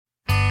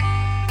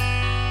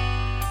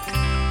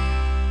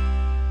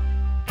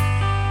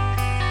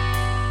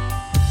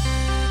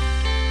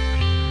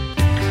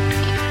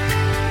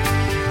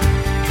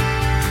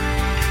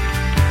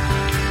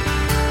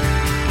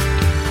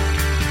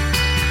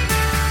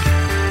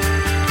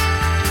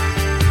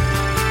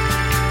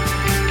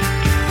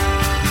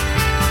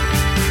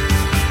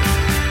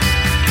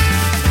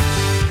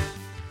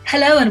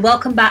and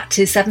welcome back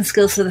to Seven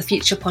Skills for the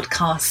Future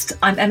podcast.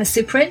 I'm Emma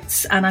Sue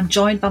Prince and I'm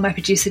joined by my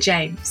producer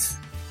James.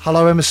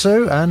 Hello Emma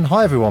Sue and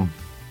hi everyone.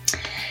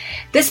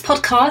 This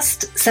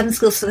podcast, Seven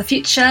Skills for the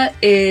Future,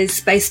 is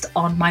based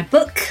on my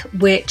book,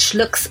 which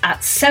looks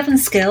at 7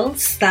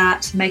 skills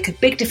that make a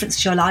big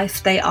difference to your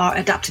life. They are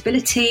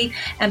adaptability,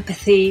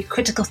 empathy,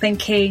 critical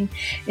thinking,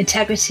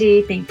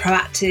 integrity, being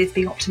proactive,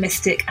 being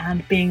optimistic,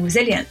 and being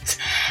resilient.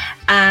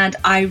 And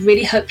I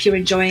really hope you're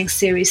enjoying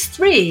Series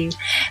 3.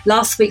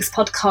 Last week's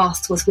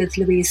podcast was with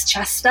Louise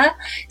Chester,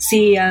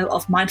 CEO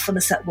of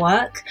Mindfulness at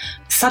Work.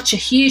 Such a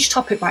huge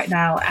topic right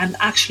now and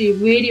actually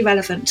really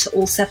relevant to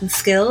all 7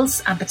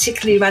 skills and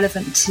particularly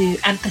relevant to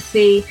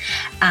empathy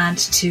and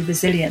to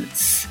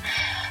resilience.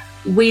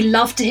 We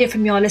love to hear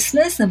from your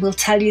listeners and we'll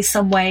tell you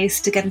some ways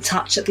to get in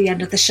touch at the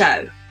end of the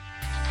show.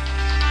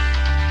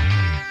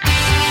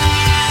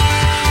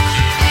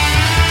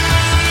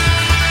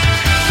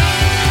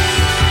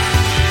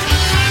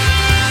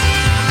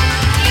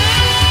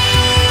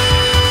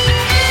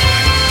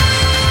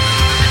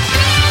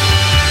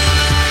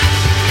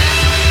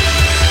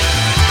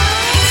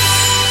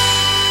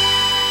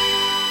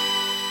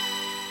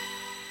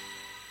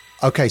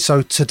 Okay,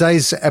 so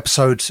today's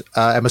episode,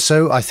 Emma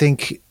Sue, I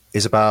think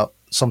is about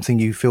something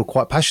you feel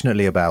quite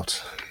passionately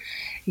about.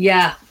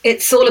 Yeah,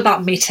 it's all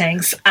about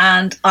meetings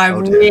and I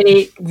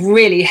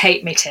really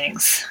hate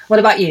meetings. What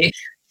about you?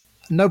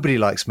 Nobody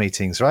likes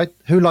meetings, right?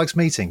 Who likes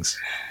meetings?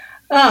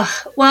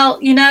 Oh, well,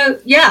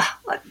 yeah,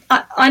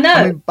 I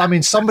know. I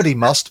mean, somebody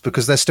must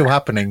because they're still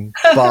happening,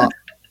 but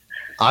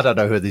I don't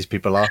know who these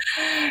people are.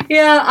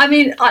 Yeah, I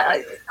mean,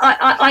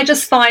 I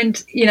just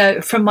find,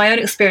 from my own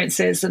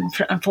experiences and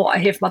from what I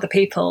hear from other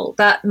people,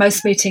 that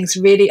most meetings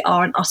really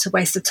are an utter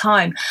waste of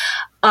time.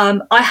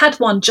 I had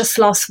one just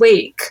last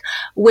week,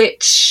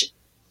 which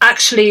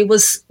actually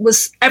was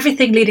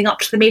everything leading up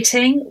to the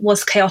meeting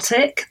was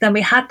chaotic. Then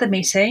we had the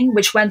meeting,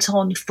 which went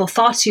on for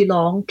far too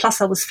long.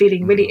 Plus, I was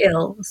feeling really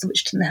ill,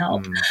 which didn't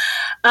help.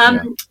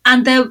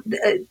 And there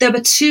were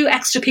 2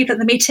 extra people at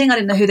the meeting. I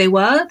didn't know who they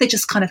were. They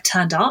just kind of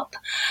turned up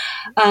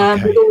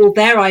with all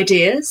their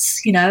ideas,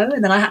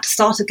 and then I had to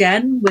start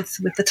again with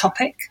the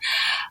topic.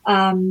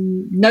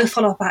 No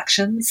follow-up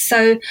actions.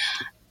 So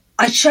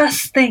I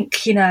just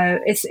think,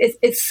 it's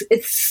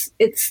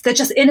they're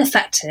just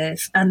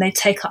ineffective and they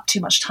take up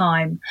too much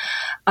time.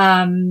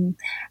 And,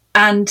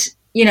 I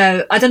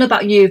don't know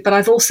about you, but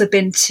I've also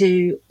been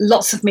to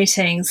lots of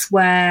meetings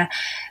where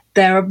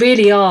there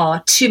really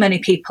are too many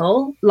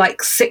people,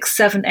 like 6,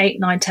 7, 8,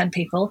 9, 10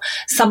 people.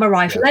 Some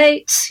arrive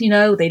late,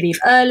 they leave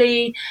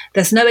early.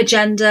 There's no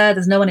agenda.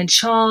 There's no one in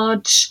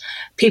charge.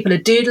 People are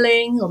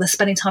doodling or they're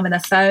spending time on their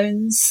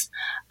phones.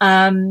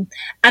 And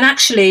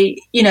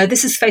actually,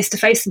 this is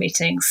face-to-face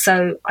meetings.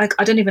 So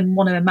I don't even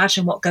want to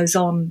imagine what goes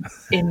on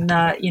in,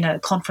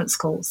 conference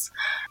calls.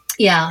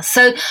 Yeah,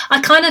 so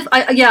I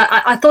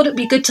thought it'd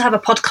be good to have a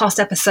podcast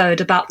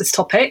episode about this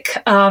topic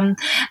and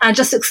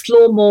just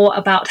explore more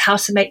about how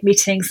to make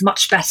meetings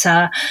much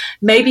better,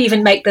 maybe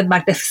even make them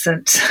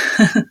magnificent.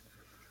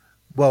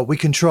 Well, we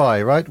can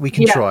try, right? We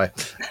can try.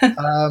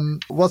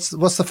 What's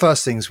the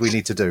first things we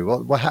need to do?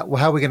 How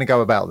are we going to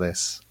go about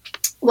this?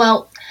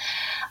 Well,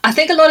 I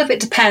think a lot of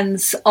it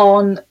depends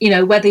on,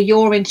 whether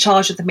you're in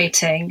charge of the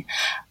meeting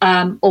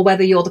or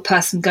whether you're the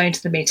person going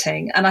to the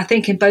meeting. And I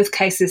think in both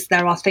cases,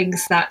 there are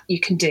things that you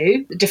can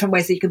do, different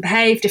ways that you can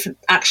behave, different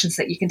actions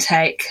that you can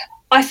take.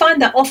 I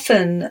find that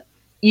often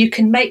you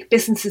can make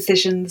business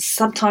decisions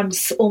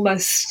sometimes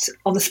almost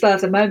on the spur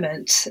of the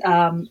moment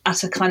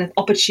at a kind of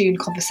opportune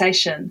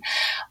conversation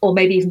or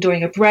maybe even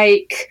during a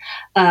break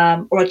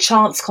or a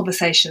chance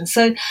conversation.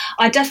 So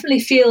I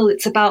definitely feel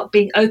it's about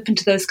being open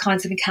to those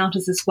kinds of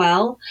encounters as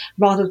well,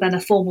 rather than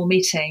a formal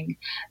meeting.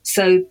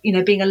 So,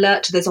 being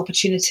alert to those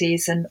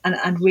opportunities and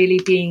really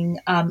being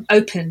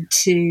open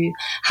to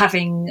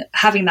having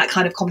that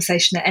kind of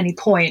conversation at any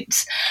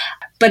point.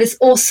 But it's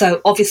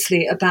also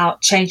obviously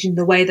about changing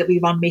the way that we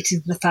run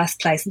meetings in the first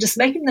place and just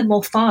making them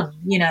more fun,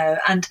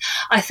 And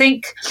I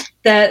think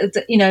there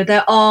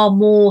are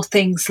more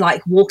things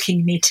like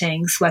walking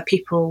meetings where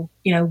people,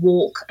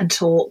 walk and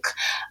talk,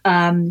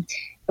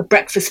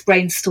 breakfast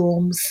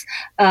brainstorms,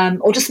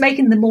 or just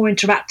making them more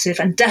interactive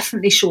and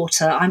definitely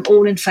shorter. I'm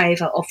all in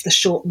favour of the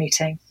short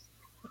meeting.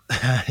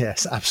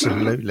 Yes,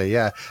 absolutely.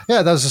 Yeah.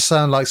 Those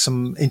sound like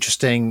some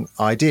interesting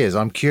ideas.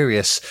 I'm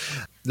curious.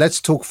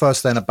 Let's talk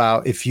first then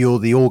about if you're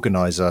the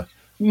organizer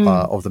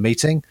of the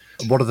meeting,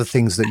 what are the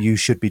things that you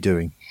should be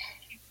doing?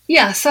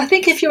 Yeah, so I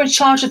think if you're in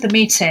charge of the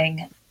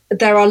meeting,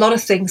 there are a lot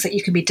of things that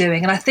you can be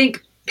doing. And I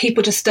think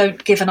people just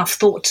don't give enough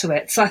thought to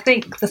it. So I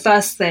think the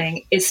first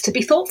thing is to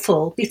be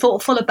thoughtful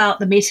about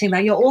the meeting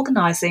that you're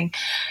organizing.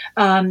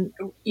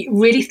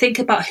 Really think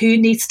about who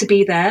needs to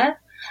be there.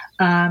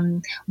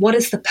 What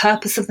is the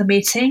purpose of the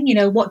meeting?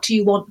 What do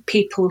you want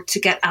people to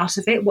get out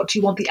of it? What do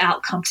you want the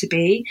outcome to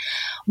be?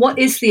 What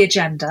is the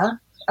agenda?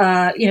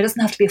 It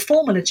doesn't have to be a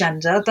formal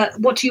agenda, but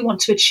what do you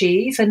want to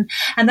achieve? And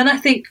then I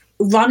think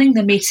running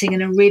the meeting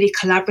in a really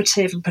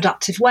collaborative and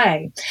productive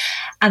way.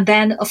 And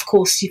then, of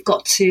course, you've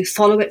got to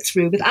follow it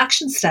through with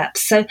action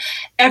steps. So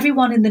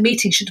everyone in the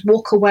meeting should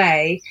walk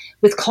away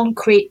with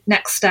concrete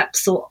next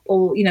steps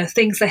or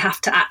things they have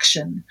to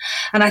action.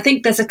 And I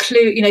think there's a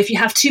clue, if you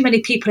have too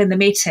many people in the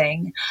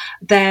meeting,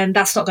 then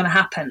that's not going to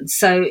happen.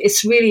 So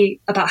it's really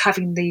about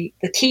having the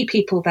key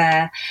people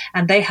there,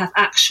 and they have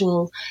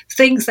actual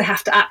things they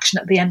have to action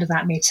at the end of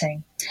that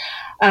meeting.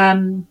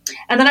 And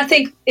then I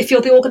think if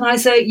you're the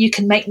organizer, you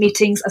can make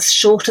meetings as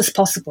short as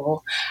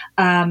possible,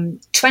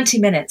 20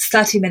 minutes,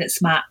 30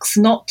 minutes max,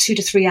 not 2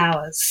 to 3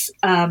 hours,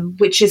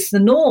 which is the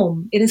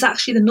norm. It is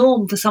actually the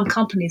norm for some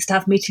companies to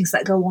have meetings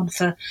that go on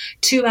for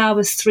 2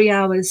 hours, 3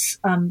 hours,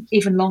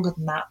 even longer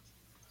than that.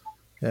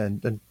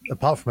 And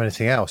apart from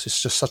anything else,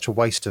 it's just such a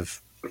waste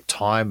of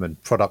time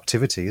and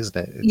productivity, isn't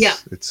it?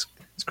 It's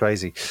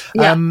crazy.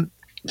 Yeah.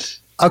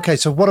 Okay,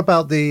 so what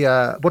about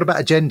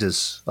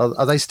agendas?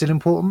 Are they still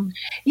important?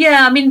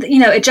 Yeah, I mean,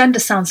 agenda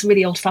sounds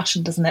really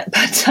old-fashioned, doesn't it?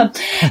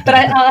 But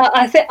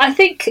I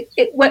think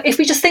if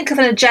we just think of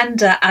an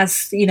agenda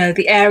as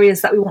the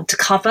areas that we want to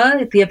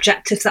cover, the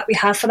objectives that we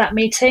have for that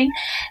meeting,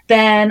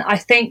 then I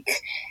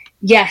think,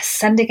 yes,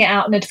 sending it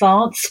out in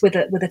advance with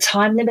a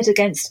time limit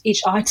against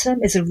each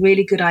item is a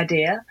really good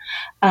idea.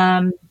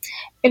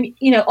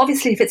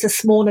 Obviously, if it's a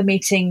smaller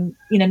meeting,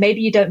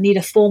 maybe you don't need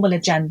a formal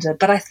agenda.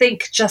 But I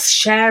think just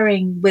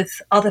sharing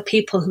with other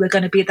people who are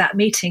going to be at that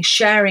meeting,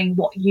 sharing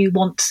what you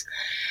want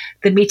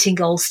the meeting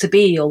goals to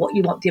be or what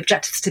you want the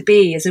objectives to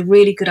be is a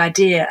really good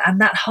idea.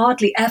 And that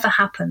hardly ever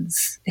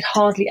happens. It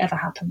hardly ever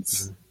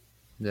happens. Mm-hmm.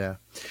 Yeah.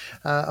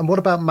 And what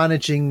about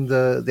managing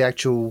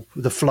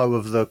the flow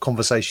of the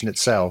conversation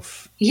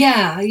itself?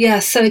 Yeah.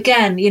 So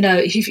again,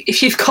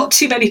 if you've got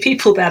too many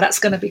people there, that's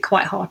going to be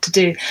quite hard to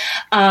do.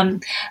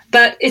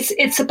 But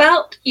it's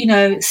about,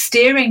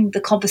 steering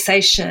the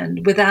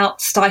conversation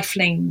without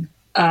stifling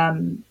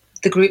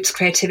the group's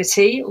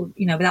creativity or,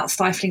 without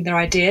stifling their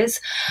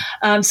ideas.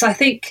 So I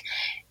think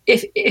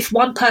if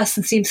one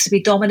person seems to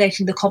be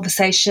dominating the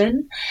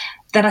conversation,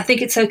 then I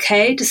think it's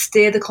okay to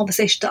steer the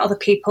conversation to other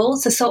people.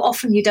 So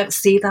often you don't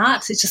see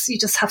that. It's just you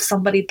just have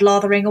somebody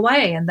blathering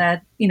away, and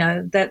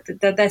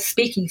they're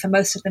speaking for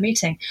most of the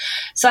meeting.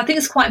 So I think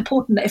it's quite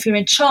important that if you're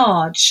in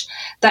charge,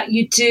 that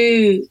you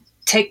do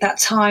take that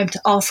time to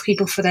ask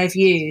people for their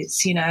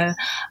views. If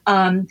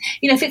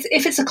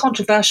it's a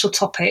controversial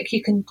topic,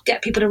 you can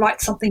get people to write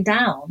something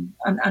down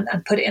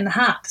and put it in the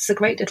hat. It's a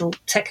great little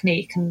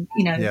technique, and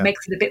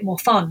makes it a bit more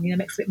fun.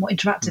 Makes it a bit more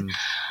interactive.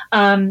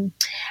 And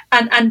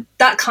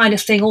that kind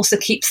of thing also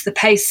keeps the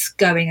pace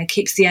going and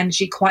keeps the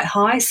energy quite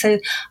high. So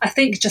I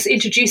think just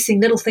introducing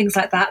little things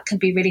like that can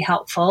be really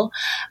helpful.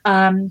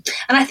 And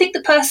I think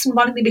the person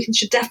running the meeting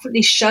should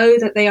definitely show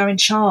that they are in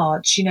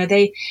charge.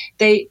 They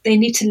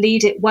need to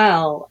lead it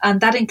well. And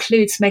that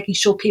includes making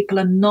sure people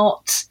are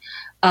not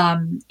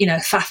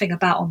faffing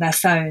about on their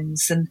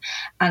phones and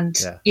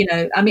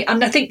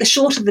I think the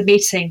shorter the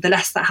meeting, the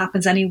less that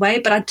happens anyway.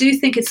 But I do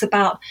think it's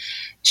about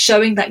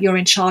showing that you're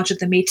in charge of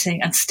the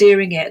meeting and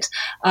steering it.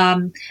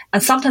 And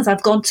sometimes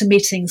I've gone to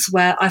meetings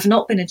where I've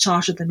not been in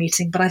charge of the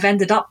meeting, but I've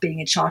ended up being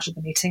in charge of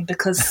the meeting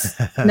because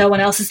no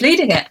one else is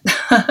leading it.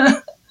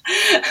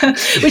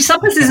 Which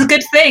sometimes is a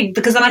good thing,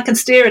 because then I can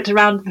steer it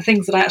around the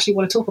things that I actually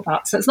want to talk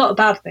about. So it's not a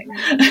bad thing.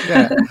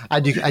 Yeah,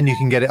 and you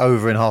can get it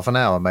over in half an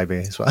hour, maybe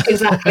as well.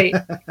 Exactly.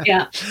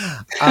 Yeah.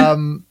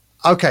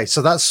 Okay,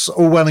 so that's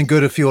all well and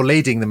good if you're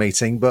leading the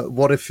meeting, but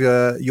what if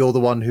you're the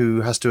one who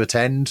has to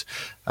attend,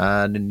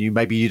 and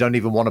you don't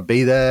even want to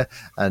be there,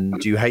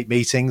 and you hate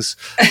meetings,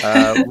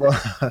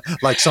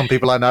 like some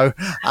people I know.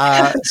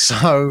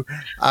 So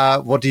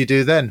what do you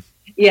do then?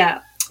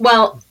 Yeah.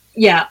 Well.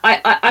 Yeah,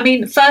 I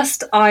mean,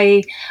 first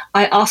I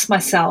ask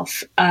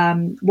myself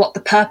what the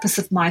purpose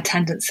of my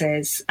attendance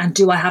is, and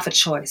do I have a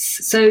choice?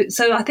 So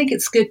I think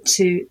it's good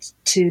to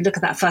look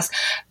at that first.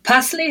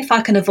 Personally, if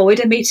I can avoid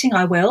a meeting,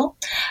 I will.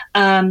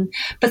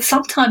 But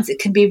sometimes it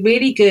can be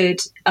really good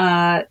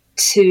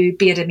to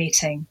be at a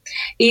meeting,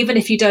 even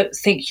if you don't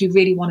think you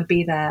really want to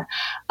be there.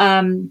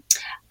 And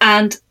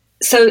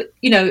so,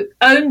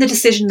 own the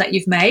decision that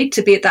you've made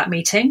to be at that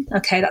meeting.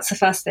 Okay, that's the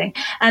first thing.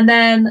 And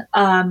then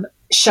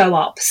show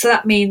up. So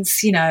that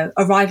means,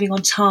 arriving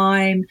on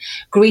time,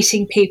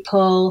 greeting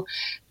people,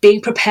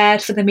 being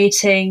prepared for the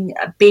meeting,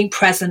 being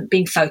present,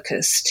 being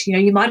focused.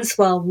 You might as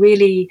well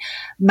really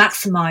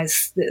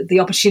maximize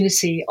the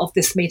opportunity of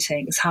this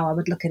meeting is how I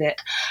would look at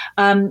it.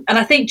 And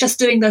I think just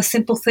doing those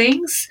simple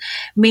things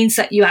means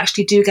that you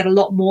actually do get a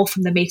lot more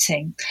from the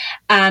meeting,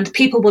 and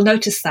people will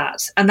notice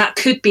that. And that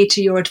could be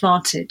to your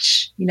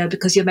advantage,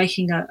 because you're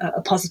making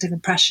a positive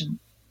impression.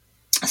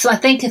 So I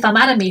think if I'm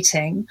at a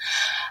meeting,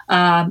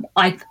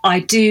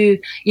 I do,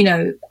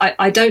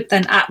 I don't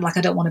then act like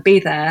I don't want to be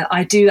there.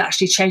 I do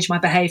actually change my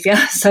behavior.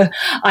 So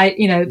I,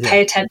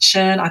 pay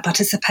attention, I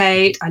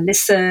participate, I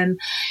listen,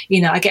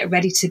 I get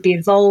ready to be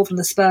involved on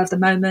the spur of the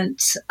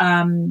moment.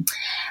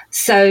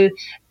 So,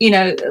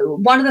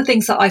 one of the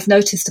things that I've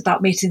noticed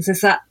about meetings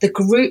is that the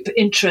group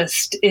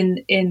interest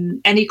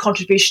in any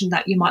contribution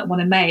that you might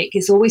want to make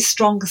is always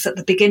strongest at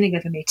the beginning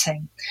of a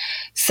meeting.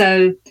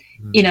 So,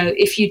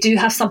 if you do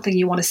have something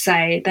you want to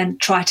say, then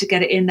try to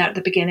get it in there at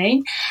the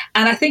beginning.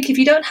 And I think if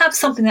you don't have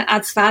something that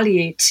adds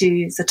value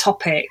to the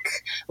topic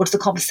or to the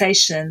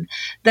conversation,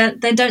 then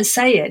don't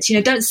say it.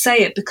 Don't say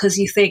it because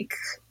you think,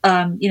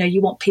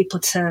 you want people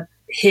to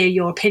hear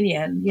your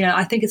opinion.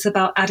 I think it's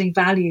about adding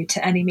value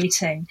to any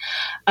meeting.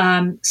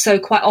 So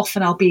quite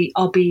often I'll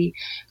be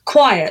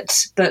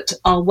quiet, but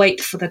I'll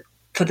wait for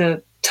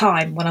the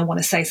time when I want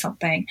to say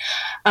something.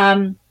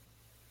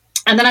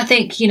 And then I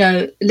think,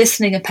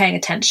 listening and paying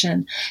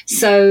attention.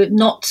 So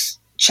not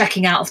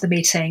checking out of the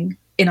meeting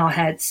in our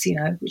heads,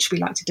 which we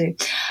like to do.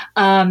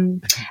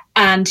 And,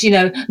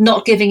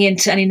 not giving in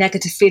to any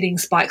negative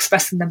feelings by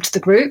expressing them to the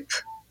group.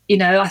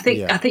 I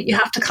think you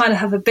have to kind of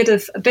have a bit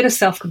of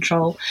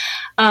self-control.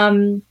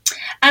 And,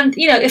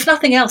 if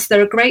nothing else,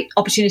 they're a great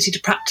opportunity to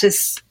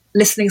practice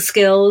listening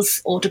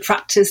skills or to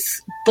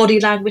practice body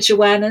language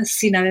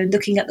awareness,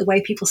 looking at the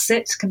way people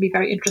sit can be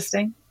very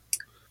interesting.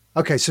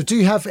 Okay, so do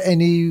you have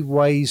any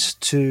ways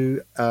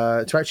to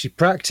actually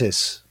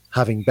practice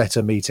having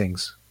better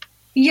meetings?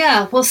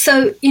 Yeah, well,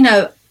 so,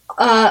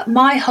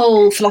 my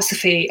whole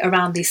philosophy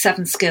around these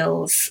 7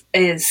 skills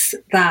is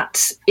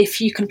that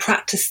if you can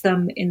practice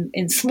them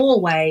in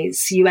small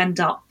ways, you end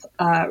up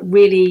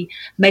really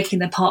making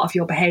them part of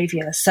your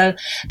behavior. So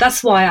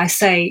that's why I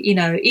say,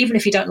 even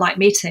if you don't like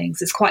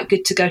meetings, it's quite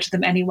good to go to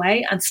them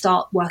anyway and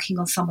start working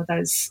on some of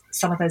those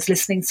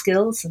listening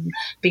skills and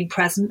being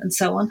present and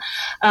so on.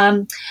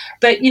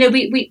 But,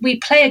 we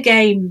play a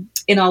game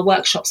in our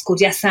workshops called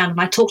Yes and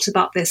I talked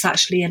about this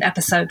actually in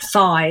episode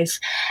 5.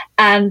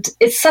 And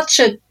it's such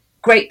a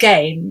great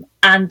game.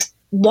 And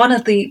one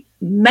of the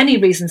many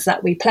reasons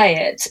that we play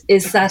it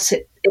is that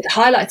it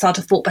highlights our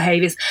default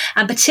behaviors,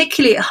 and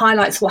particularly it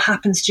highlights what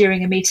happens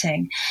during a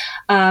meeting.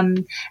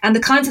 And the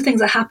kinds of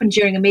things that happen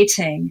during a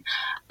meeting,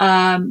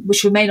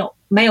 which we may or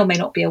may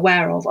not be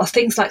aware of, are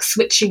things like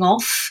switching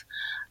off,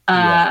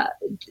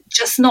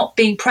 just not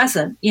being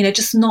present,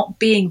 just not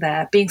being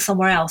there, being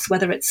somewhere else,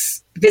 whether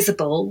it's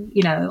visible,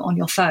 on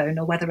your phone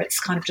or whether it's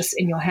kind of just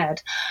in your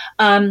head,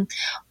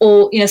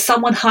 or,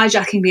 someone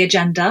hijacking the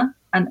agenda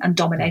and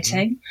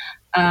dominating,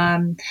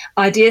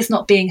 ideas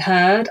not being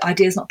heard,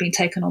 ideas not being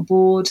taken on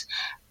board,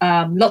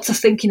 lots of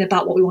thinking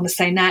about what we want to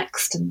say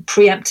next and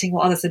preempting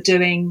what others are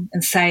doing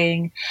and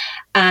saying,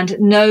 and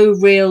no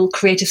real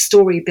creative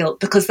story built,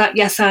 because that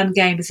yes and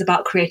game is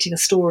about creating a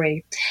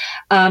story.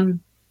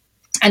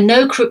 And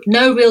no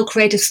real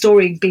creative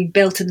story being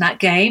built in that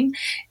game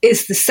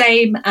is the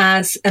same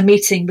as a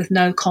meeting with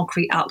no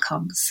concrete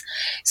outcomes.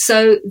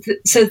 So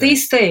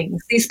these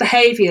things, these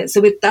behaviors,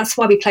 that's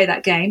why we play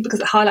that game,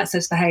 because it highlights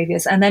those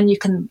behaviors, and then you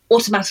can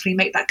automatically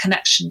make that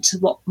connection to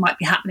what might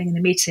be happening in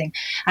the meeting.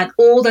 And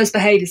all those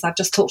behaviors I've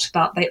just talked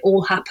about, they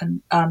all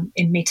happen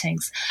in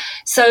meetings.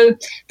 So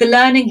the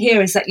learning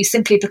here is that you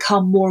simply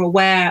become more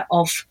aware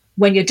of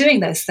when you're doing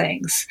those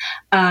things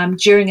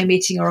during a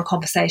meeting or a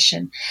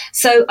conversation.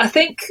 So I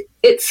think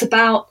it's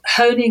about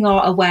honing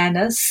our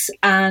awareness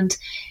and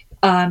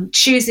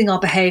choosing our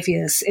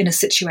behaviors in a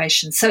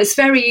situation. So it's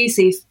very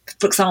easy,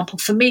 for example,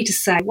 for me to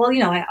say, well,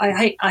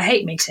 I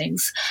hate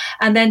meetings,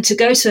 and then to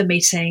go to a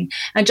meeting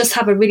and just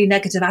have a really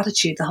negative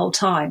attitude the whole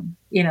time,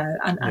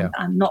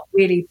 and not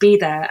really be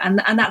there. And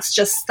that's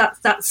just,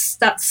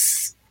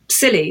 that's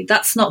silly.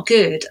 That's not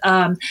good.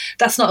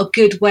 That's not a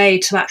good way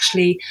to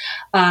actually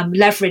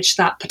leverage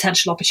that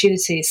potential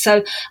opportunity.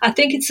 So I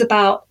think it's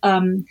about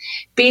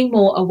being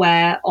more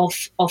aware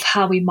of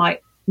how we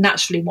might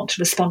naturally want to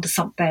respond to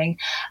something,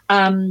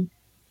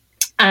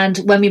 and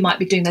when we might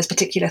be doing those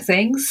particular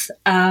things.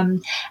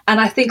 And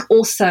I think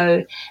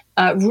also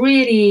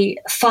really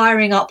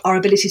firing up our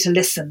ability to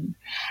listen.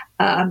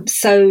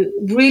 So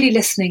really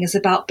listening is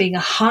about being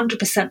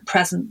 100%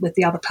 present with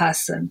the other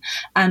person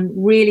and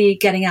really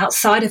getting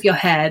outside of your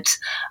head,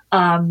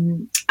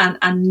 and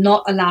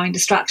not allowing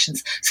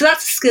distractions. So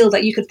that's a skill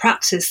that you could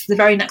practice the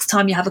very next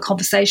time you have a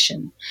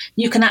conversation.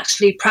 You can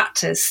actually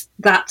practice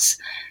that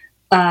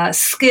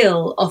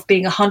skill of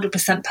being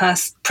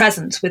 100%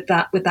 present with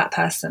that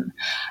person.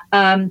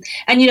 And,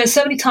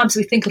 so many times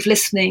we think of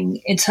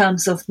listening in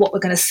terms of what we're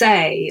going to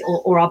say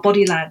or our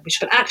body language,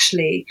 but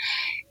actually,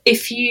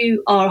 if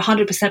you are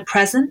 100%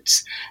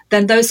 present,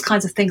 then those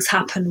kinds of things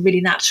happen really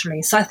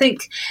naturally. So I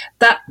think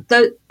that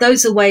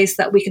those are ways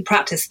that we can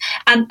practice.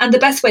 And the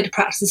best way to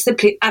practice is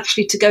simply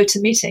actually to go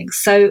to meetings.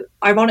 So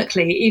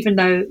ironically, even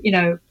though,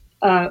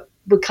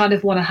 we kind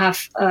of want to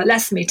have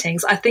less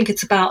meetings, I think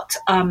it's about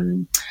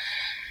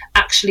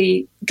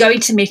actually going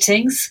to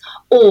meetings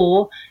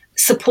or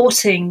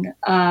supporting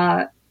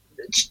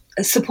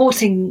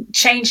supporting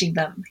changing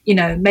them,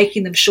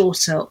 making them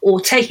shorter,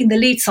 or taking the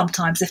lead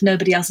sometimes if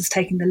nobody else is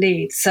taking the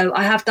lead. So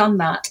I have done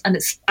that, and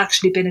it's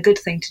actually been a good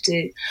thing to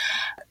do.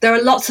 There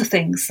are lots of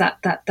things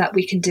that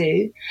we can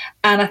do,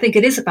 and I think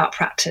it is about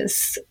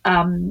practice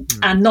and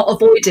not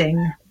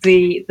avoiding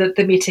the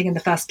meeting in the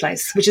first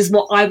place, which is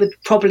what I would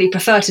probably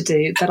prefer to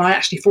do, but I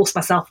actually force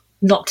myself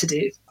not to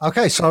do.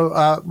 Okay,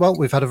 so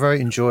we've had a very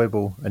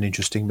enjoyable and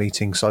interesting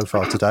meeting so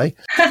far today,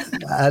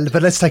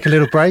 but let's take a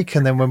little break,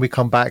 and then when we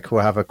come back,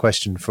 we'll have a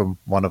question from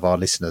one of our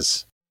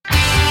listeners.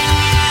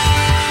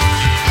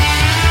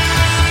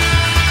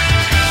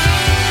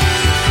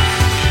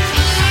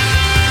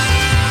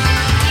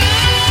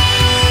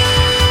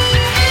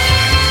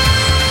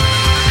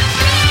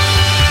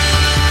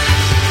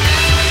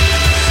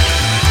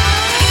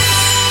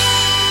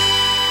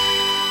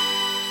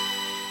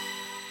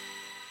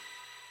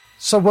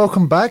 So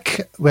welcome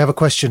back. We have a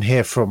question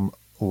here from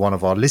one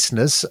of our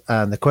listeners,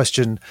 and the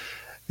question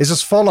is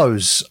as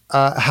follows.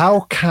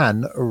 How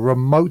can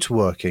remote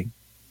working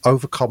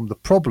overcome the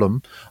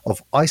problem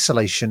of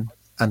isolation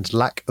and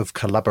lack of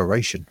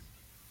collaboration?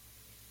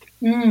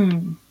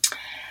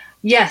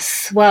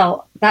 Yes,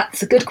 well,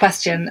 that's a good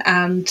question.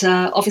 And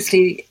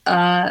obviously,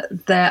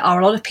 there are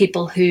a lot of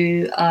people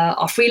who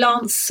are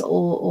freelance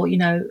or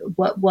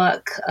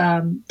work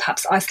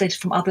perhaps isolated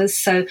from others.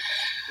 So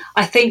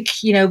I think,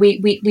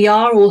 we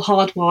are all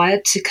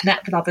hardwired to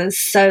connect with others.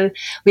 So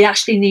we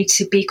actually need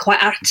to be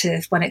quite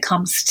active when it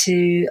comes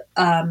to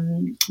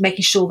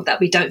making sure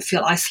that we don't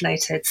feel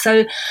isolated.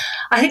 So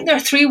I think there are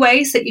 3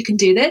 ways that you can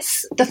do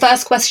this. The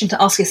first question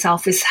to ask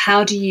yourself is,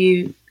 how do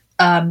you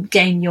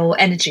gain your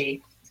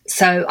energy?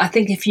 So I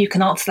think if you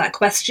can answer that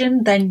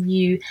question, then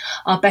you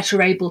are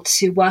better able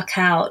to work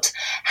out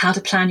how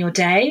to plan your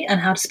day and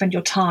how to spend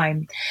your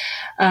time.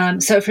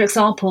 So, for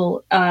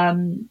example,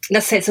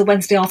 let's say it's a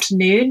Wednesday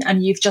afternoon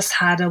and you've just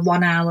had a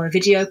 1-hour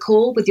video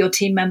call with your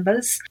team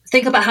members.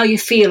 Think about how you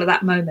feel at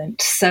that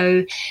moment.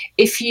 So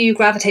if you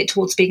gravitate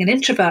towards being an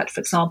introvert, for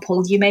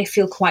example, you may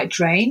feel quite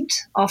drained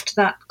after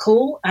that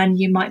call and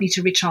you might need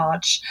to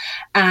recharge.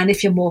 And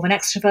if you're more of an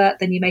extrovert,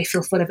 then you may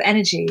feel full of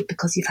energy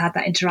because you've had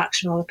that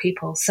interaction with other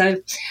people. So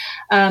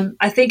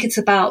I think it's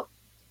about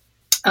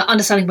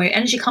understanding where your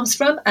energy comes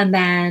from, and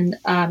then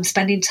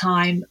spending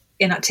time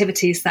in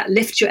activities that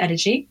lift your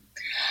energy.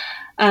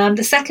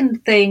 The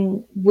second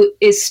thing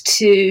is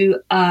to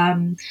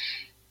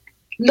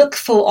look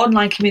for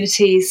online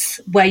communities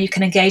where you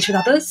can engage with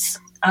others.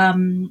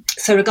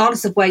 So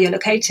regardless of where you're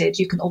located,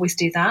 you can always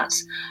do that.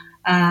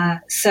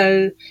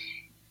 So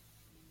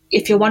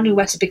if you're wondering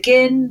where to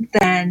begin,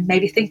 then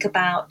maybe think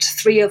about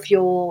 3 of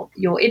your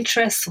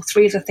interests or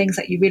 3 of the things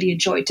that you really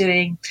enjoy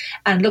doing,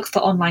 and look for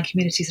online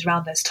communities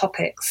around those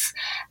topics,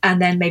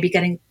 and then maybe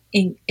getting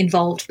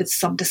involved with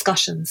some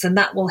discussions, and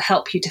that will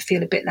help you to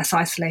feel a bit less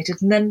isolated.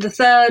 And then the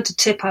third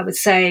tip I would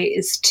say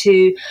is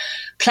to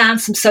plan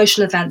some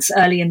social events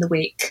early in the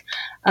week.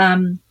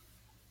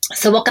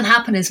 So what can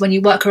happen is when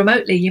you work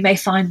remotely, you may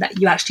find that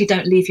you actually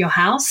don't leave your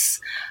house.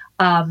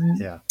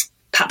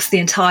 Perhaps the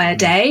entire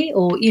day,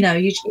 or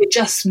you're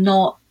just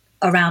not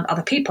around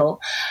other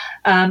people,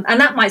 and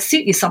that might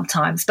suit you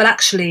sometimes, but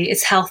actually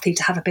it's healthy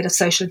to have a bit of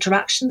social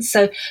interaction.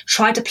 So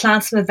try to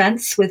plan some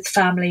events with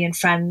family and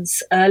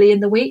friends early in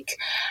the week,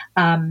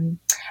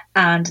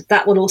 and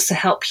that will also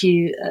help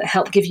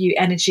give you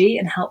energy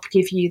and help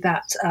give you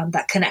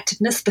that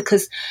connectedness,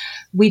 because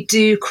we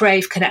do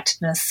crave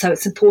connectedness. So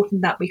it's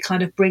important that we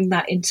kind of bring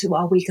that into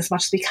our week as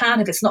much as we can.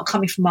 If it's not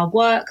coming from our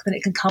work, then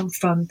it can come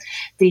from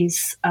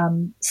these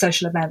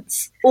social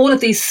events. All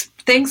of these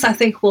things, I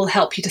think, will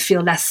help you to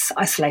feel less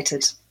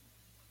isolated.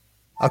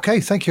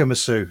 Okay, thank you,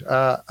 Masu.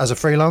 As a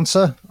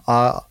freelancer,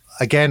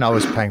 again, I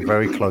was paying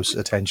very close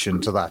attention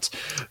to that.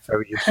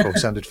 Very useful,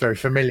 sounded very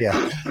familiar.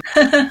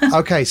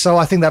 Okay, so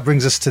I think that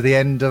brings us to the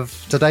end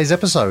of today's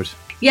episode.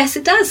 Yes,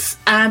 it does.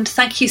 And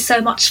thank you so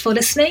much for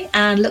listening,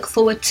 and look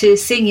forward to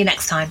seeing you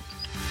next time.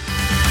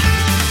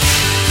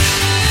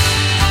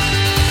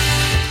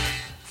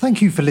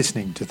 Thank you for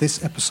listening to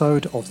this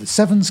episode of the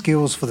 7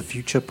 Skills for the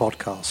Future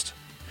podcast.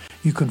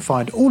 You can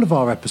find all of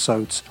our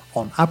episodes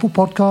on Apple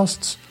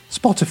Podcasts,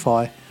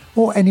 Spotify,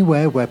 or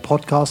anywhere where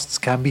podcasts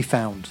can be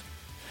found.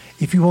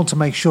 If you want to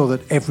make sure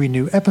that every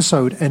new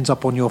episode ends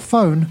up on your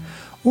phone,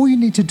 all you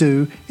need to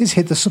do is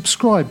hit the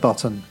subscribe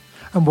button.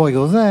 And while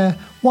you're there,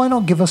 why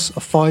not give us a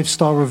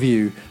 5-star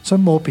review so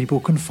more people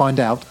can find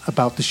out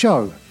about the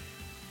show?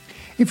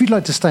 If you'd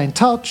like to stay in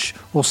touch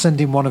or send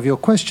in one of your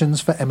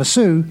questions for Emma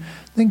Sue,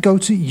 then go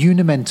to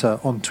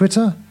Unimentor on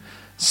Twitter,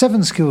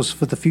 7 Skills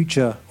for the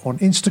Future on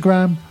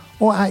Instagram,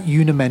 or at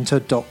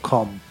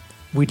unimentor.com.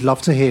 We'd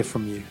love to hear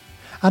from you.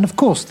 And of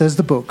course, there's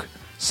the book,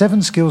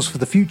 7 Skills for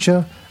the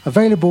Future,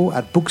 available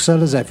at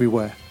booksellers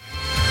everywhere.